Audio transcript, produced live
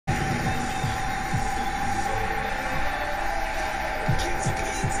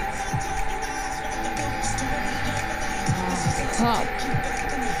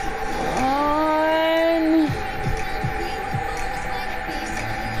on.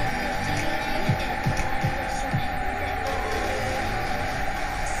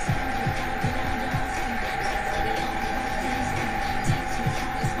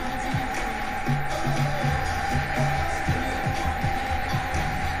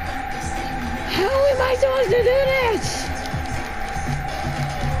 How am I supposed to do this?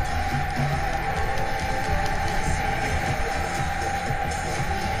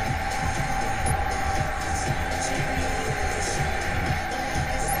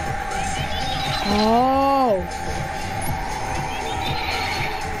 Oh.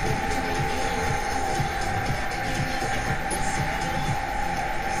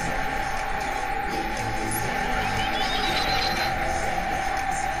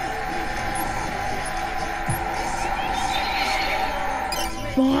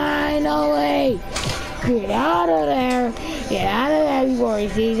 Finally! Get out of there! Get out of there before he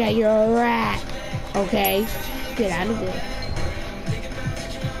sees that you're a rat! Okay? Get out of there.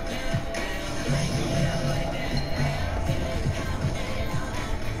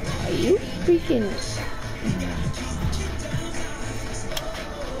 Are you freaking...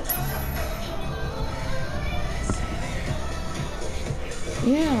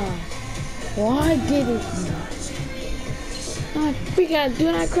 Yeah. Why did it not? I freaking out, do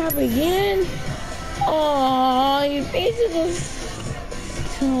that crap again? Oh, you piece of...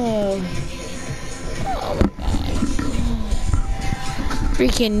 Oh my god.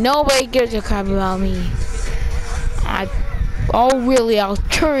 Freaking nobody gives a crap about me. Oh really, I was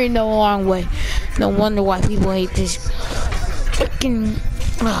turning the wrong way. No wonder why people hate this freaking...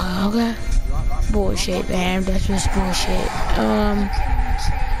 Oh, okay. Bullshit, man. That's just bullshit.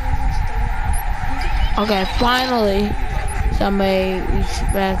 Okay, finally. Somebody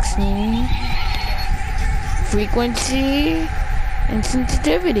respects me. Frequency and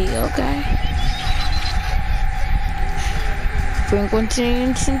sensitivity, okay. Frequency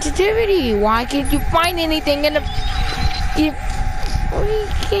and sensitivity. Why can't you find anything in the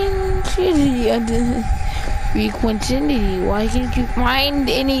frequency? Why can't you find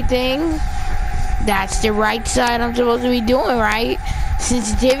anything? That's the right side I'm supposed to be doing, right?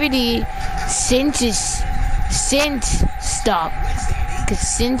 Sensitivity senses stuff, could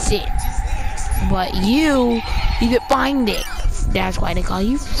sense it, but you can find it. That's why they call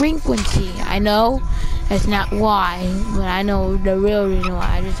you frequency. I know that's not why, but I know the real reason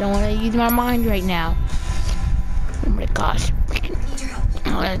why. I just don't want to use my mind right now. Oh my gosh,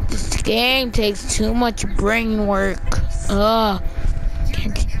 this game takes too much brain work. Ugh.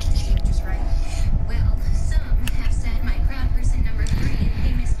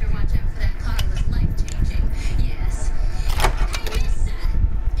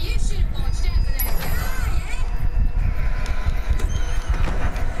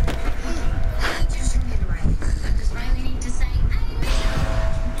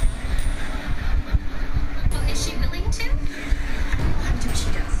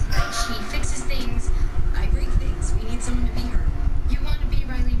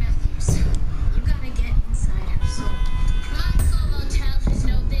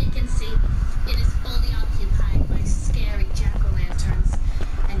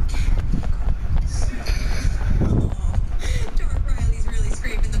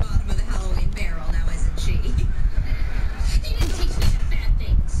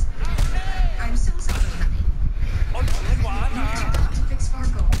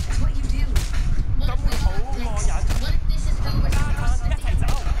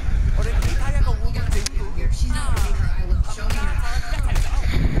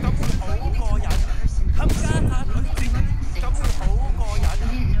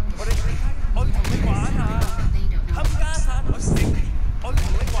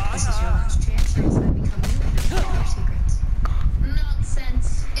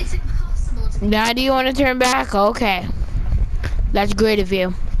 Now do you want to turn back? Okay. That's great of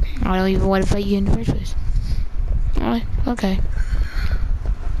you. I don't even want to fight you in the first place. Alright, okay.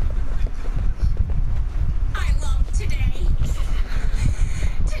 I love today.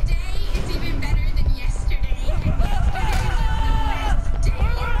 Today is even better than yesterday. And yesterday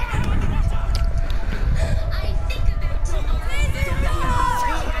was the best day. I think about tomorrow.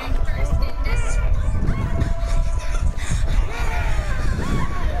 I'm first in this.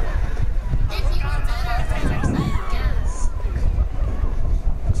 If you are better friends, I guess.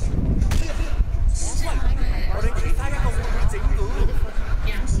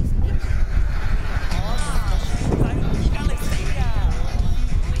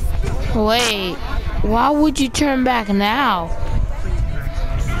 Wait, why would you turn back now?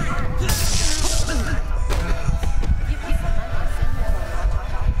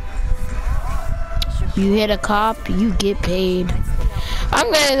 You hit a cop, you get paid.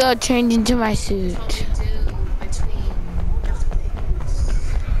 I'm gonna go change into my suit.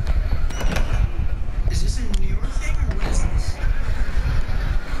 Is this a New York thing or what is this?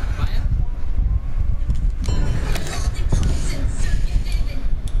 Maya?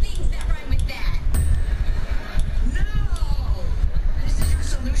 Things that rhyme with that. No! Is this your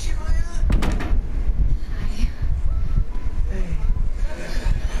solution, Maya? Hi. Hey.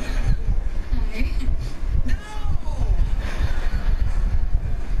 Hi. No!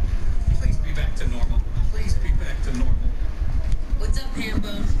 Please be back to normal. Please be back to normal. What's up,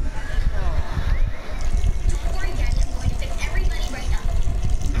 Hambone? Don't worry, Daddy. I'm going to fix everybody right now.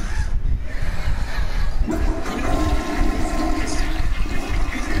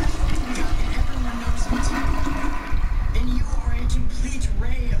 Everyone knows what's happening. And you are a complete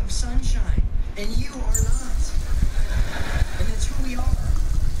ray of sunshine. And you are not. And that's who we are.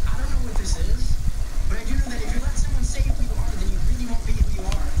 I don't know what this is, but I do know that if you let someone say who you are, then you really won't be who you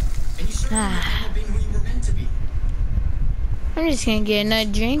are. And you certainly won't end up being who you were meant to be. I'm just gonna get another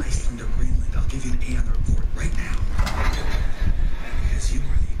drink. From the Greenland, I'll give you an A on the report right now. Because you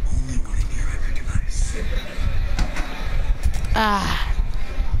are the only one in here I recognize.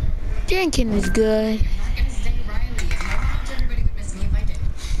 Drinking is good. I'm not gonna stay Riley. I know how much everybody would miss me if I did.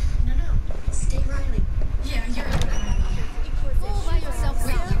 No, stay Riley. Yeah, you're right. All by yourself,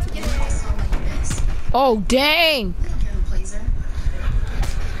 Wait, Sam. you get it? I saw what you missed. Oh, dang. We don't care who plays her.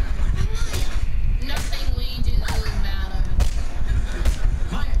 Nothing we do matters.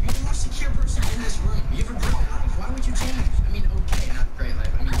 Maya, you're the most secure person in this room. You have a great life. Why would you change? I mean, okay, not great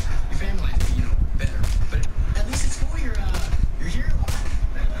life. I mean, your family life, you know, better. But at least at school, you're here a lot.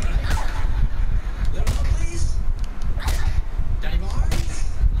 Little help, please. Daddy Barnes.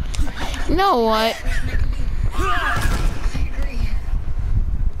 You know what? I agree.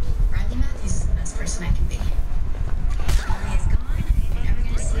 Riley Matthews is the best person I can be. Riley is gone, and you're never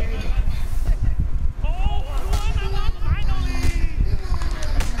gonna see her again.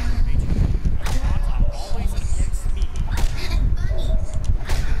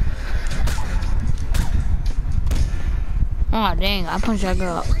 Oh, dang. I punched that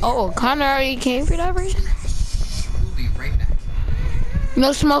girl. Oh, Connor already came for that reason? We'll be right back.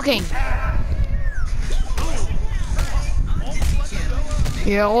 No smoking.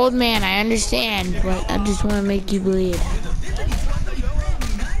 You're an old man, I understand, but I just want to make you bleed.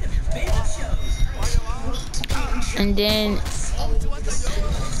 And then...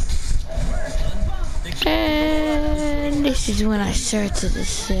 And this is when I started to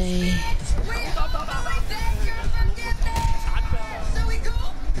say...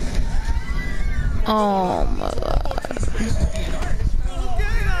 Oh my god.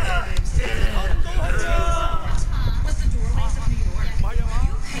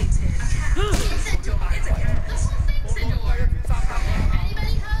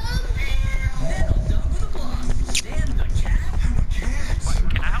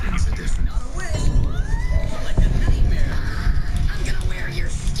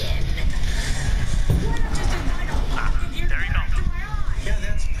 Yeah,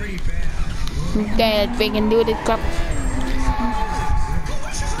 that's pretty bad. Okay, we can do this cup.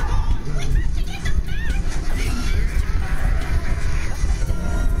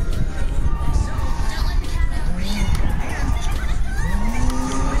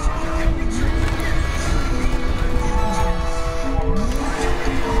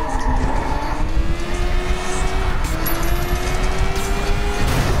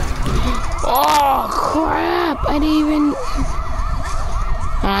 Oh crap! I didn't even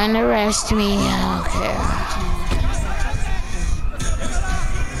arrest me. Okay.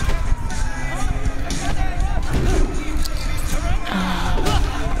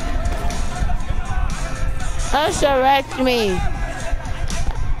 Just arrest me.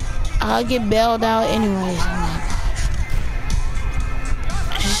 I'll get bailed out anyways.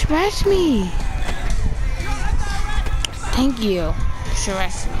 Just arrest me. Thank you. Just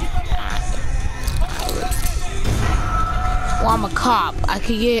arrest me. Well, I'm a cop. I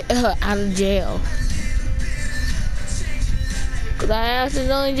could get out of jail. Cause I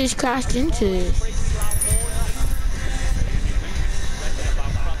accidentally just crashed into it.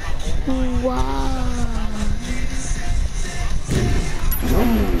 Wow.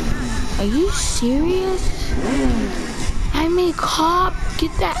 Are you serious? I'm a cop.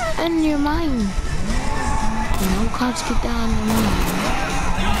 Get that in your mind. No cops get that in your mind.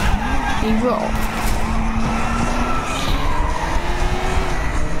 Hey, bro.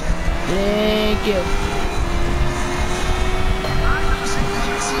 Thank you.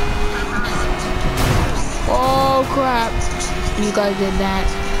 Oh crap. You guys did that.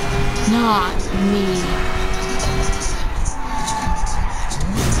 Not me.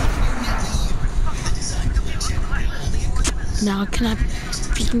 Now can I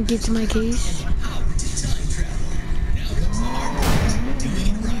freaking get to my case?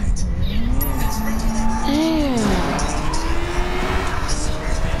 Damn.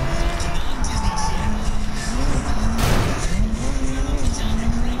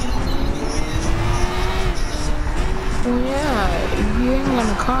 Well, yeah, if you ain't on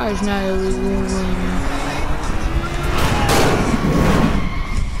the car, it's not illegal.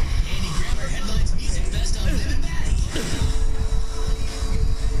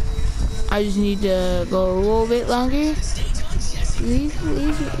 I just need to go a little bit longer. Leave.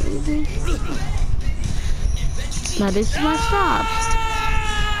 Now this is my stop.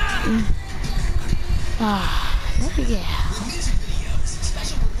 There we go.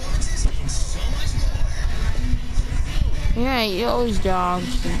 Yeah, you always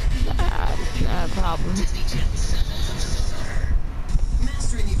dogs. Not a problem. Fish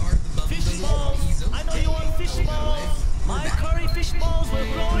balls! I know you want fish balls! My curry fish balls will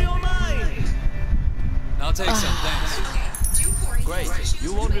blow your mind! I'll take some, thanks. Great,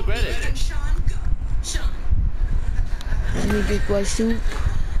 you won't regret it. Sean, go. Sean. Let me get my soup.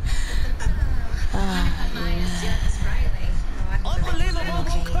 Unbelievable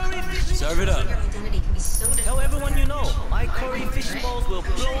curry fish! Serve it up. Your identity can be so different. Tell everyone you know, my curry fish balls will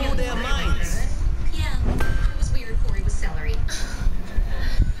blow their minds. Yeah, it was weird Corey was celery.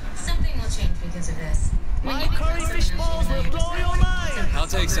 Something will change because of this. My curry fish balls will blow your mind! I'll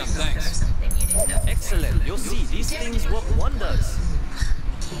take some, thanks. Something you didn't know. Excellent, you'll see, these things work wonders. I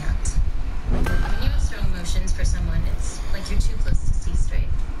can't. When you have strong emotions for someone, it's like you're too close to see straight.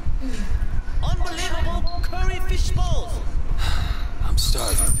 Unbelievable curry fish balls! I'm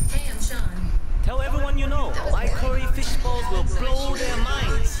starving. Hey, I'm Sean. Tell everyone you know, my curry fish balls will blow their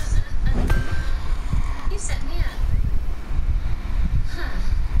minds. You set me up. Huh.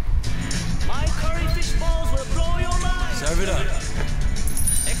 My curry fish balls will blow your mind. Serve it up.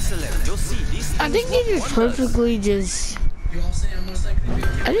 Excellent, you'll see, these things I think they just work wonders. perfectly just. You all say I'm most likely to be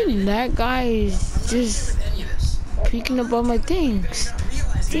okay. I think that guy is just Any of this. picking up all my things.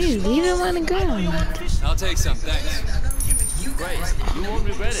 Dude, leave him on the ground. I'll take some, thanks. Great, you won't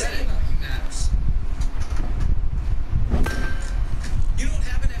regret it. You know what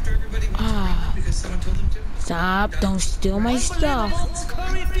happened after everybody went to Greenland because someone told them to? Stop! Don't steal my stuff. Unbelievable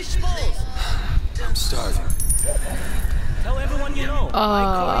curry fish balls. I'm starving. Tell everyone you know, my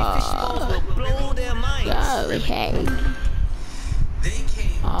curry fish balls will blow their minds. Golly, hey. They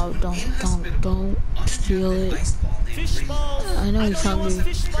came Oh, don't steal it. Fish balls. I know he's you want hungry.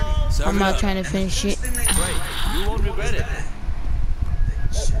 fish balls. Serve I'm it not up. trying to finish it. Great, you won't regret it.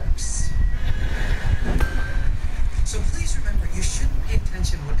 jerks. So please remember, you shouldn't pay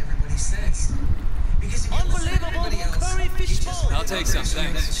attention to what everybody says. Because if you listen to Unbelievable everybody else, curry fish you just balls. I'll take some,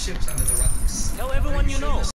 thanks. ships under the rocks. Tell everyone you know,